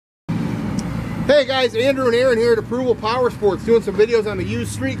Hey guys, Andrew and Aaron here at Approval Power Sports, doing some videos on the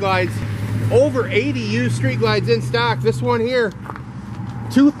used street glides. Over 80 used street glides in stock. This one here,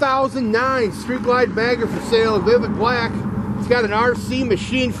 2009 street glide bagger for sale, vivid black. It's got an RC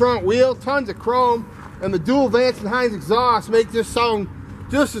machine front wheel, tons of chrome, and the dual Vance and Hines exhaust make this sound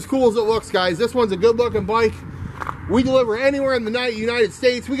just as cool as it looks, guys. This one's a good looking bike. We deliver anywhere in the United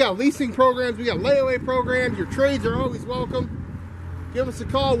States. We got leasing programs, we got layaway programs. Your trades are always welcome. Give us a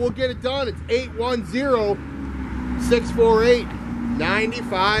call, we'll get it done. It's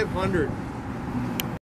 810-648-9500.